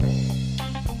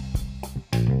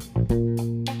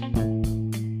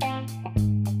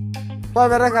Wa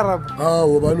vera ka rap. Ah,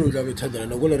 o ba no tla be thadela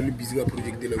na go le re busy ka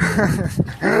project le go.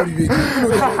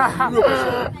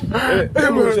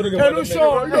 Hello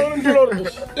show.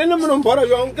 Le nna mo mpara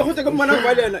yo ka go teka mana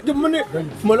ba lena. Ke mone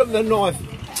mo lo nna no.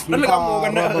 Nna ka mo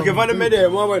kana ke vale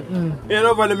mede mo ba.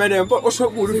 Ena vale mede o so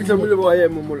ku ri fitla mo le ba ye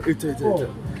mo mo ite.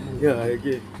 Ya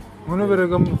ke. Mono vera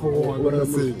ka mo go wa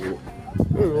se.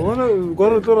 Mono go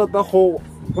re tlo rata go.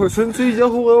 O sentse ja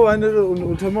go wa ne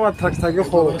o thoma wa tax ke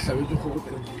go.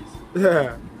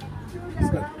 Yeah.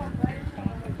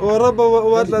 Ora ba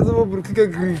wa tla tsa burki ka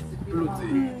green.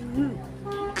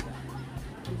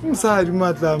 Msadi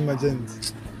matla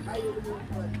magent.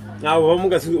 Ya wa mo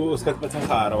ka se o ska patsa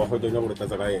khara wa go tsenya gore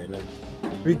tsa ka yena.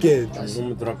 Wicked.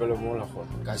 Mo trapele mo la go.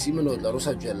 Ka se mo no tla ro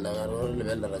sa jella ga ro le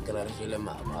bella ra kala re fele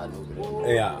mabalo.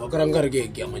 Ya. O kara ngare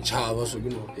ke mo chava so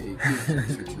bino. Ke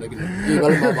ba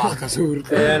le mabaka ka se uri.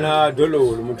 Ena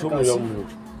dolo motho mo yo mo.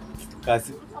 Ka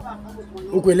se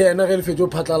o kwele ena ge le fetso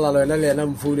phatlalalo ena le ena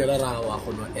mfoune ra wa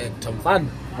gono actor fan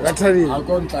Ka thari. a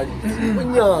go ntla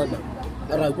bonyana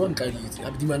ra go ntla ditse a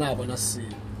dimana a bona se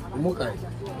mo kae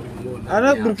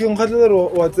Ana burki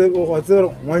ngkhatlero wa tse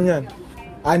ngwanyana.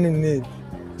 Ane ne.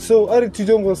 So a re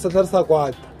thutong go satlar sa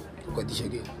kwata. go di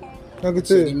shege Ka ke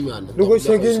tse. Le go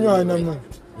shege nyana man.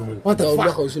 What the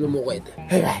fuck? go se le mo gwete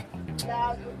Hey.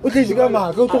 O tletse ka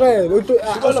maka o tlogele o tlo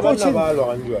ba la ba lo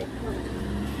ganjwa.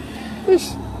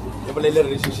 Ish. Ya ba le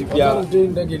relationship ya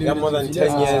more than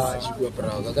 10 years.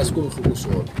 ka se go mfuko so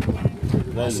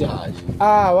se haje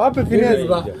Wa pe fine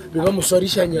ba. be ba mo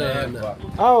swarisha nyana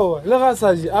Le ga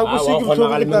saji a go se ke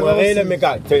Khona le mengwaga me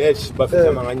ka ba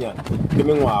fetsa manganyana ke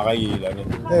mengwaga ile ne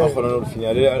ba khona no finya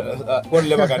le go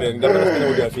le ba ka le nda ba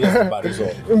go dia finya ba re so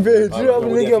Mbe tsi a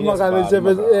bone ke magale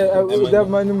tsebe da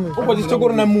mani mo. o ba di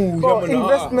tsoko rena mu ja mona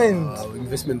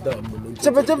Investment da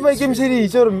tsebe ke msedi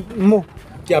tsore mo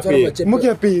ke ape mo ke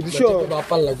ape sure ba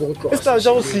palla go tlo esta ja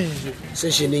go sije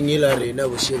sessioning ila rena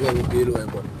bo shega bo pelo wa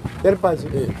bona ya patsi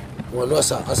ngwana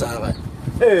asa ga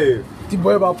ti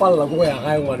boy ba palla go ya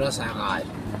ga ngwana asa ga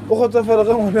o go tsafela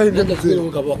ga ngwana ile le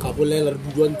tselo ka bo ka bolela re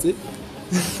budwantse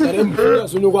re mpona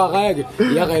so no ga ga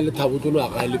ya ga ile thabotlo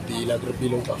ga ile pila re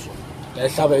pile ka so la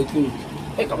hlaba itlo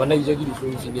ka bana ija ke di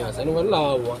phone fini asa no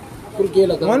la wa porque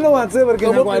la ngwana wa tsebe ke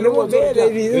na le mo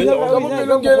baby ka mo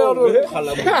pelo ke la ro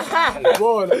khala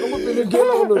bona ka mo pelo ke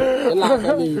la ro la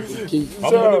ka ni ke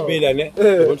so le bela ne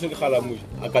go tse khala mu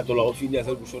a ka tola go fini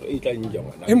asa go shoro e tla nja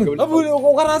ngwana a bule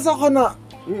go ga rasa khona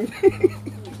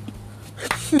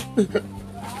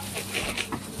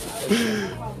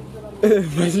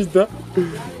Majita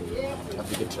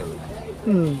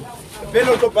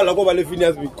Pelo to pala go ba le fini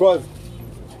as because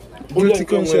guilty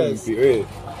conscious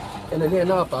ena le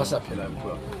na pasa phela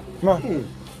mpwa ma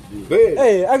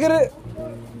agere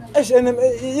SNM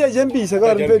ya jambisa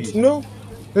ka re no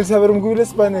re sa re mgule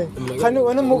spane khane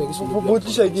wena mo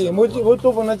botisha ke mo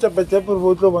tlo bona tshapa tshapa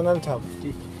re tlo bona nthapo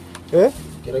ke re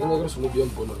ke re solo bia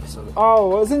mpono re sa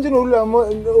sentse no ula mo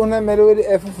ona mere we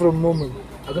F from moment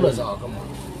a ka sa ka mo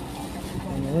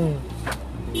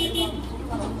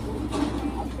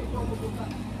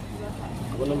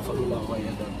bona mfalola wa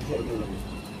ya da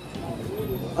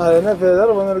na fe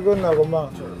dar bona re go na go ma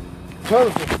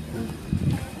 12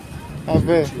 a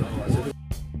ver